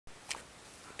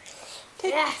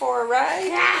Take me for a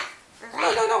ride.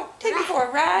 No. Take me for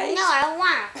a ride. No, I don't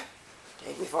want to.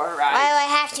 Take me for a ride. Why do I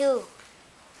have to?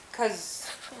 Because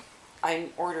I'm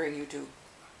ordering you to.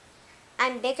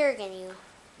 I'm bigger than you.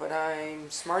 But I'm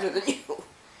smarter than you.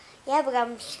 Yeah, but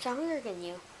I'm stronger than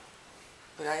you.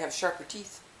 But I have sharper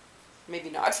teeth. Maybe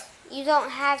not. You don't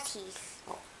have teeth.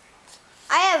 Oh.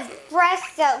 I have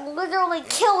breath that literally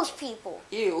kills people.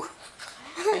 Ew.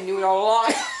 I knew it all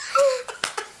along.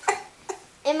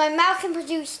 And my mouth can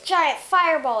produce giant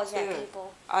fireballs at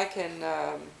people. I can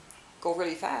go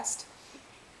really fast.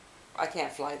 I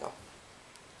can't fly though.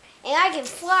 And I can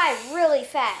fly really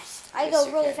fast. I Yes, go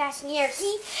you really can. fast in the air.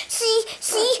 See?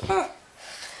 See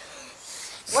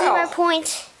Well, my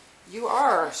point? You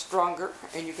are stronger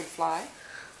and you can fly.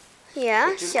 Yeah,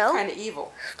 But you so? look kind of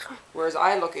evil. Whereas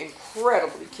I look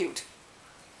incredibly cute.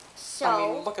 So? I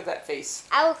mean, look at that face.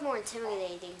 I look more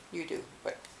intimidating. You do,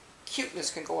 but cuteness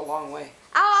can go a long way.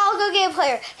 I'll go get a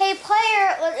player. Hey,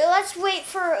 player, let's go to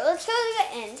the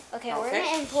end. Okay, we're in the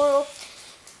end portal.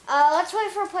 Let's wait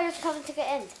for a player to come to the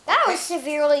end. That was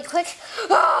severely quick.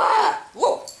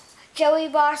 Whoa! Joey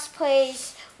Boss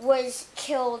Plays was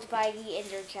killed by the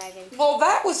Enderdragon. Well,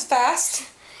 that was fast.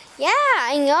 Yeah,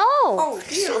 I know. Oh,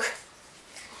 dear.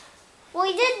 Well,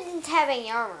 he didn't have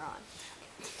any armor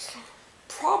on.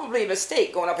 Probably a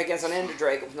mistake going up against an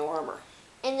Enderdragon with no armor.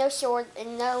 And no sword,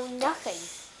 and no nothing.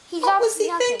 What was he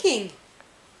thinking?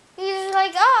 He was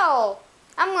like, oh,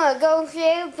 I'm going to go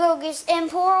here, build this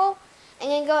end portal, and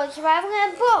then go to survival,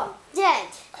 and then boom, dead.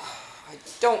 I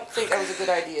don't think that was a good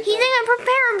idea. He didn't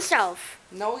prepare himself.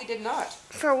 No, he did not.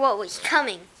 For what was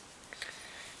coming.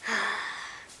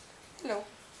 Hello.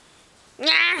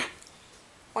 Nah.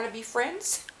 Want to be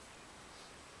friends?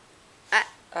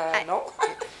 No.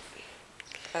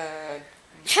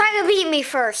 Try to beat me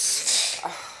first.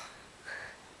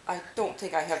 I don't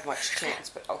think I have much chance,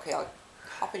 but okay, I'll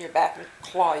hop on your back and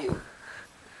claw you.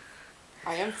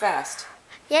 I am fast.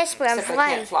 Yes, but Except I'm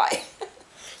I flying. can't fly.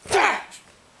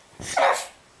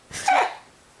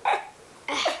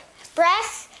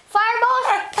 Breath,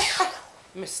 fireballs.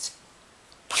 Missed.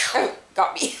 Oh,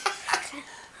 got me.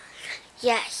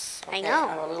 Yes, Okay, I know.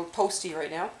 I'm a little toasty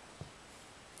right now.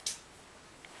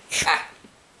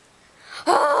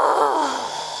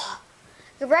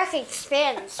 Your breath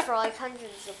expands for like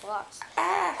hundreds of blocks.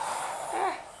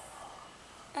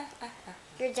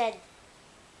 You're dead.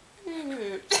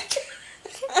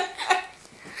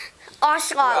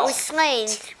 Ocelot was slain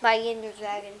by the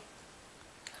Enderdragon.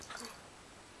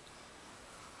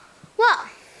 Well,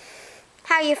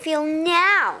 how you feel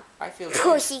now, I feel dead.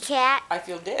 pussycat? I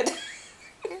feel dead.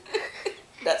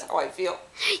 That's how I feel.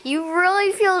 You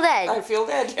really feel dead. I feel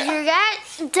dead. Yeah. You're that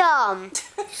dumb.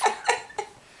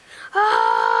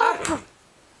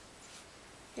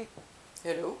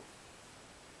 Hello?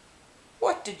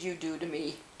 What did you do to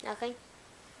me? Nothing.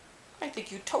 I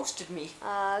think you toasted me.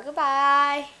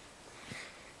 Goodbye.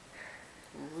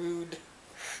 Rude.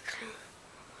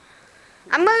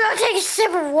 I'm gonna go take a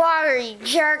sip of water, you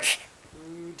jerk.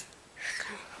 Rude.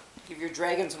 Give your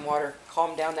dragon some water.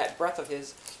 Calm down that breath of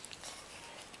his.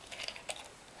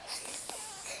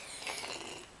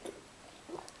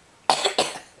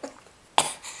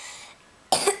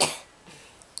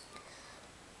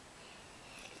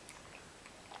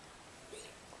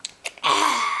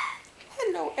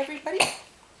 Hello, everybody.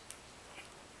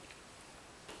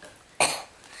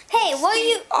 Hey,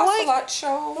 Ocelot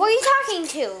show. what are you talking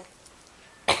to?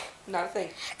 Not a thing.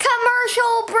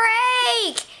 Commercial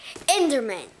break!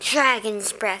 Enderman,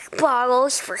 Dragon's Breath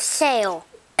bottles for sale.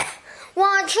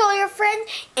 Want to troll your friend?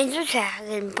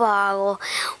 Enderdragon bottle.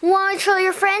 Want to troll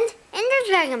your friend?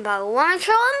 Enderdragon bottle. Want to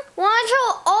troll him? Want to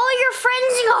troll all your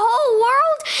friends in the whole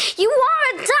world? You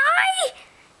want to die?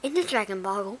 Enderdragon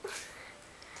bottle.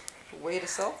 Way to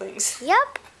sell things.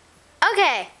 Yep.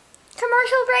 Okay.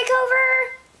 Commercial break over.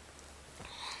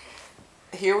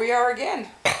 Here we are again.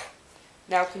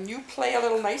 Now, can you play a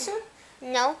little nicer?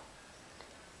 No.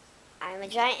 I'm a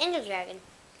giant Enderdragon.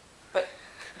 But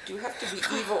do you have to be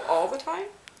evil all the time?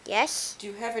 Yes. Do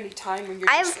you have any time when you're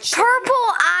I have just chilling?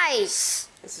 purple eyes.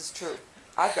 This is true.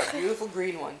 I've got beautiful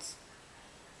green ones.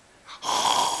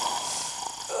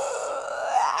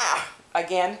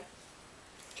 Again?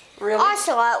 Really?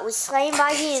 Ocelot was slain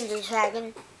by the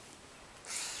Enderdragon.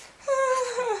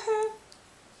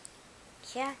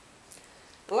 Yeah.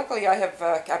 Luckily, I have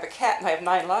a cat and I have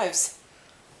 9 lives.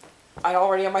 I'm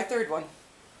already on my 3rd one.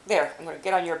 There, I'm going to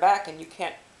get on your back and you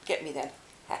can't get me then.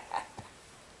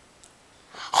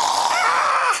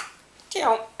 Get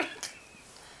onto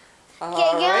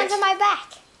my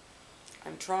back.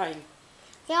 I'm trying.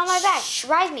 Get on my back.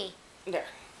 Ride me. There.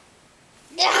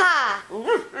 Yeah.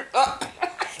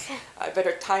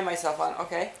 better tie myself on,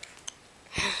 okay?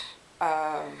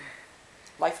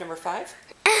 Life number 5?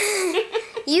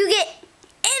 You get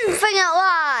infinite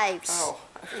lives. Oh,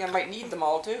 I think I might need them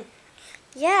all too.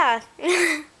 Yeah.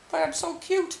 But I'm so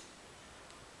cute.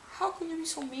 How can you be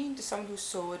so mean to someone who's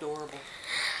so adorable?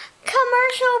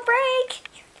 Commercial break.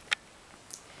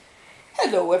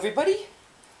 Hello, everybody.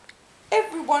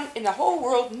 Everyone in the whole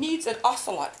world needs an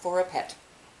Ocelot for a pet.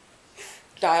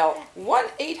 Dial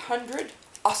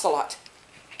 1-800-OCELOT.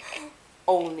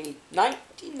 Only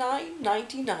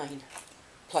 $99.99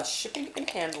 plus shipping and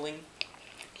handling.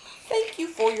 Thank you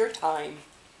for your time.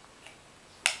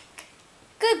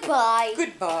 Goodbye.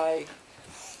 Goodbye.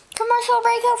 Commercial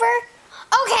break over.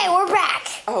 Okay, we're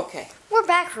back. Okay. We're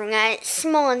back from that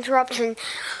small interruption.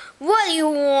 What do you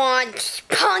want,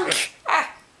 punk?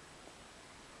 Ah.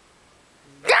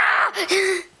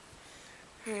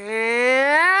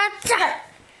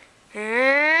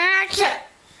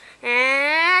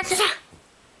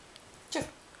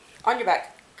 On your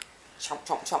back. Chomp,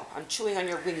 chomp, chomp. I'm chewing on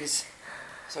your wings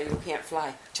so you can't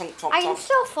fly. Chomp, chomp, chomp. I can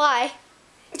still fly.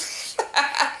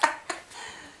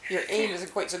 Your aim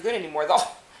isn't quite so good anymore, though,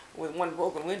 with one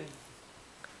broken wing.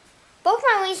 Both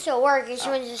my wings still work. This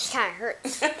one just kind of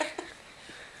hurts.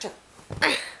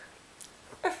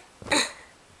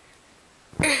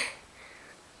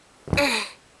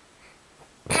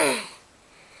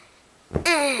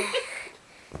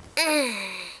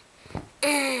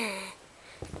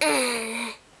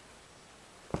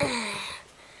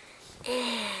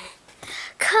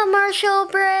 Commercial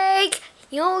break.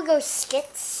 You want to go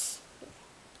skits?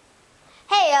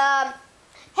 Hey, yeah,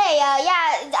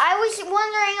 I was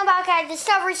wondering about that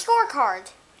Discovery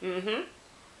scorecard. Mm-hmm.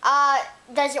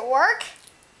 Does it work?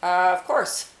 Of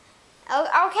course.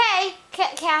 Okay.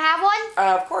 Can I have one?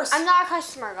 Of course. I'm not a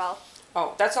customer, though.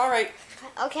 Oh, that's all right.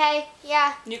 Okay,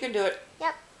 yeah. You can do it.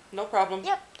 Yep. No problem.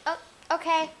 Yep. Oh,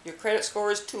 okay. Your credit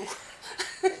score is 2.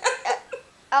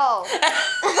 Oh.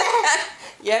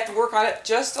 You have to work on it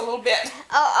just a little bit.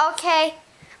 Oh, okay.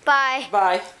 Bye.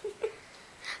 Bye.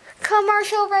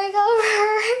 Commercial break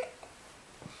over.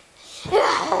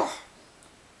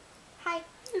 Hi.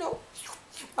 No.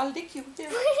 I'll lick you.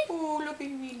 There. Oh, look at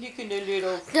me licking a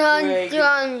little Dun, dragon.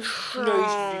 dun, Nice dun.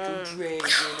 little dragon.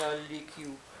 I'll lick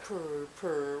you. Purr,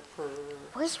 purr, purr.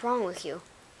 What is wrong with you?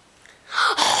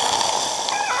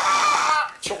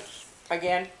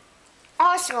 Again.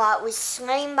 Ocelot was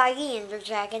slain by the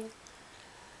Enderdragon.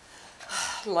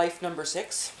 Life number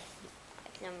 6.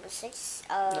 Number 6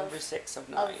 of Number 6 of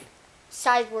 9.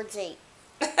 Sideboards 8.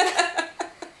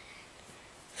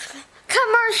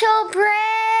 Commercial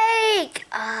break!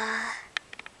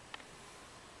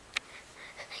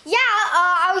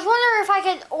 I was wondering if I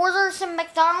could order some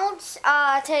McDonald's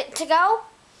to go.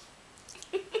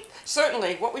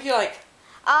 Certainly. What would you like?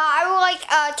 I would like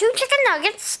 2 chicken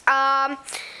nuggets.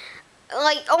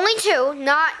 Like only 2,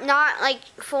 not like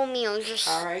full meals. Just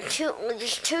all right.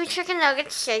 Just 2 chicken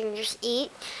nuggets so you can just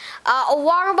eat. A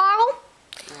water bottle.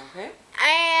 Okay.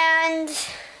 And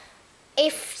a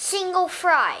single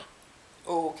fry.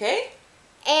 Okay.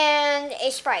 And a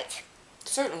Sprite.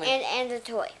 Certainly. And a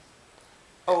toy.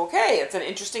 Okay, it's an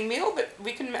interesting meal, but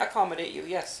we can accommodate you,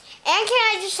 yes. And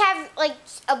can I just have, like,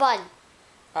 a bun?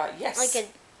 Yes. Like a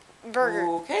burger.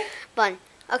 Okay. Bun.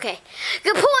 Okay.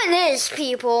 The point is,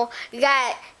 people,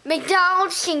 that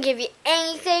McDonald's can give you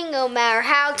anything, no matter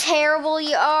how terrible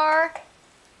you are.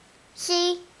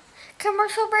 See?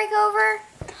 Commercial break over?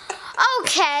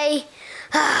 Okay.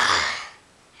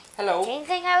 Hello. Didn't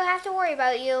think I would have to worry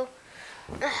about you.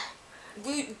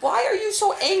 Why are you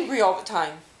so angry all the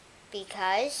time?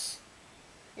 Because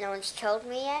no one's told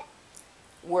me yet.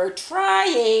 We're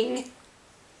trying.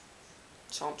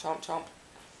 Chomp, chomp, chomp.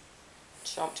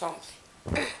 Chomp, chomp.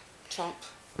 Chomp.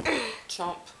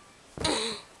 Chomp.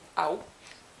 Ow.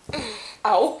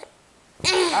 Ow.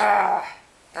 Ah.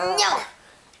 No.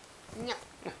 No.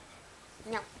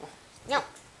 No. No.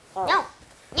 No.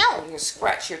 No. I'm going to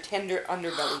scratch your tender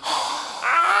underbelly.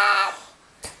 Ah!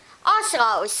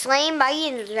 Ocelot was slain by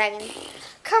Enderdragon.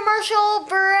 Commercial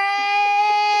break.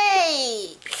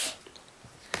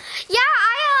 Yeah,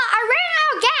 I ran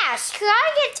out of gas. Could I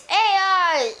get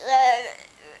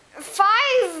a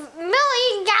 5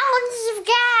 million gallons of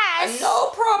gas? No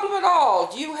problem at all.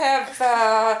 Do you have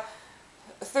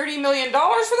 $30 million for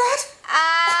that?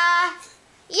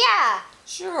 Yeah.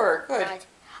 Sure, good. God.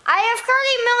 I have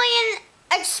 30 million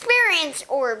experience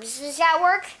orbs. Does that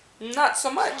work? Not so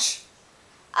much.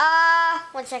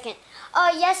 1 second.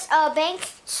 Yes, bank,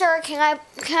 sir, can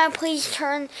I please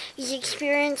turn these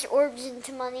experience orbs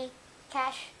into money?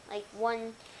 Cash? Like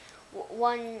 $1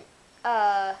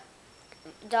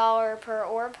 dollar per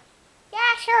orb?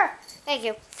 Yeah, sure. Thank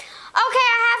you. Okay,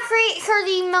 I have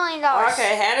 $30 million.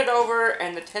 Okay, hand it over,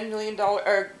 and the $10 million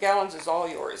gallons is all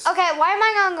yours. Okay, why am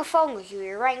I on the phone with you?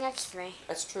 You're right next to me.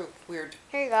 That's true. Weird.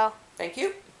 Here you go. Thank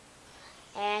you.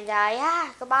 And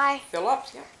yeah, goodbye. Fill up.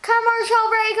 Yeah. Commercial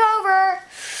break over.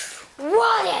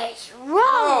 What is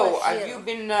wrong with have you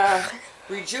been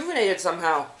rejuvenated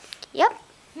somehow? Yep.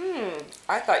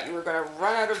 I thought you were going to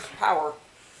run out of power.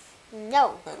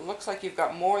 No. But it looks like you've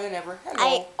got more than ever. Hello.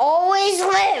 I always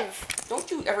live.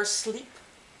 Don't you ever sleep?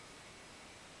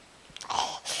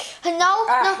 No,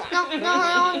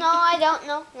 I don't.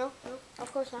 No,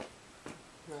 of course not.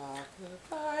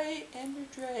 Rock-a-bye,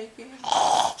 Enderdragon.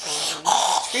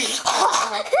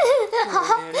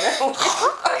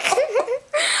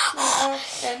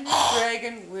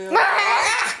 Enderdragon will.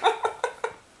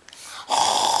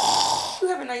 You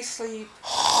have a nice sleep.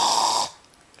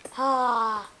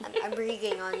 I'm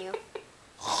breathing on you.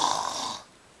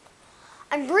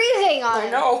 I'm breathing on you. I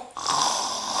know.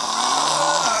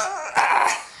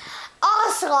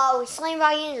 Ocelot was slain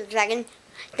by Enderdragon.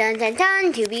 Dun dun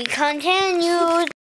dun, to be continued.